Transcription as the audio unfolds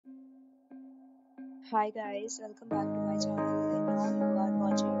Hi guys, welcome back to my channel and now you are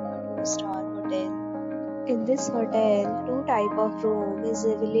watching a 2-star hotel. In this hotel, two type of room is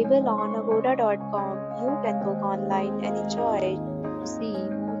available on agoda.com. You can book online and enjoy it. To see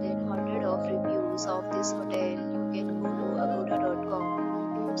more than 100 of reviews of this hotel, you can go to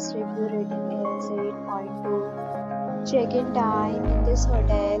agoda.com. Its review rating is 8.2. Check-in time in this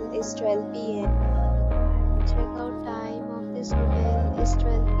hotel is 12 p.m. Check-out time of this hotel is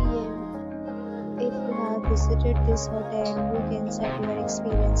 12 p.m. If you have visited this hotel, you can share your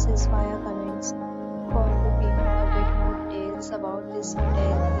experiences via comments. For booking or get more details about this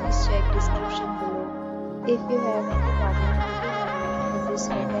hotel, please check description below. If you have any problem booking a room in this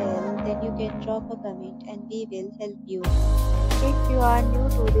hotel, then you can drop a comment and we will help you. If you are new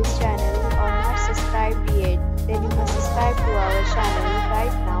to this channel or not subscribed yet, then you must subscribe to our channel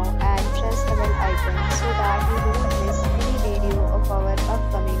right now and press the bell icon so that you don't miss any video of our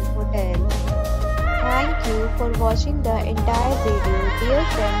upcoming hotel. Thank you for watching the entire video. Dear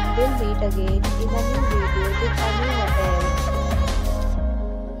friend, we'll meet again in a new video with a new hotel.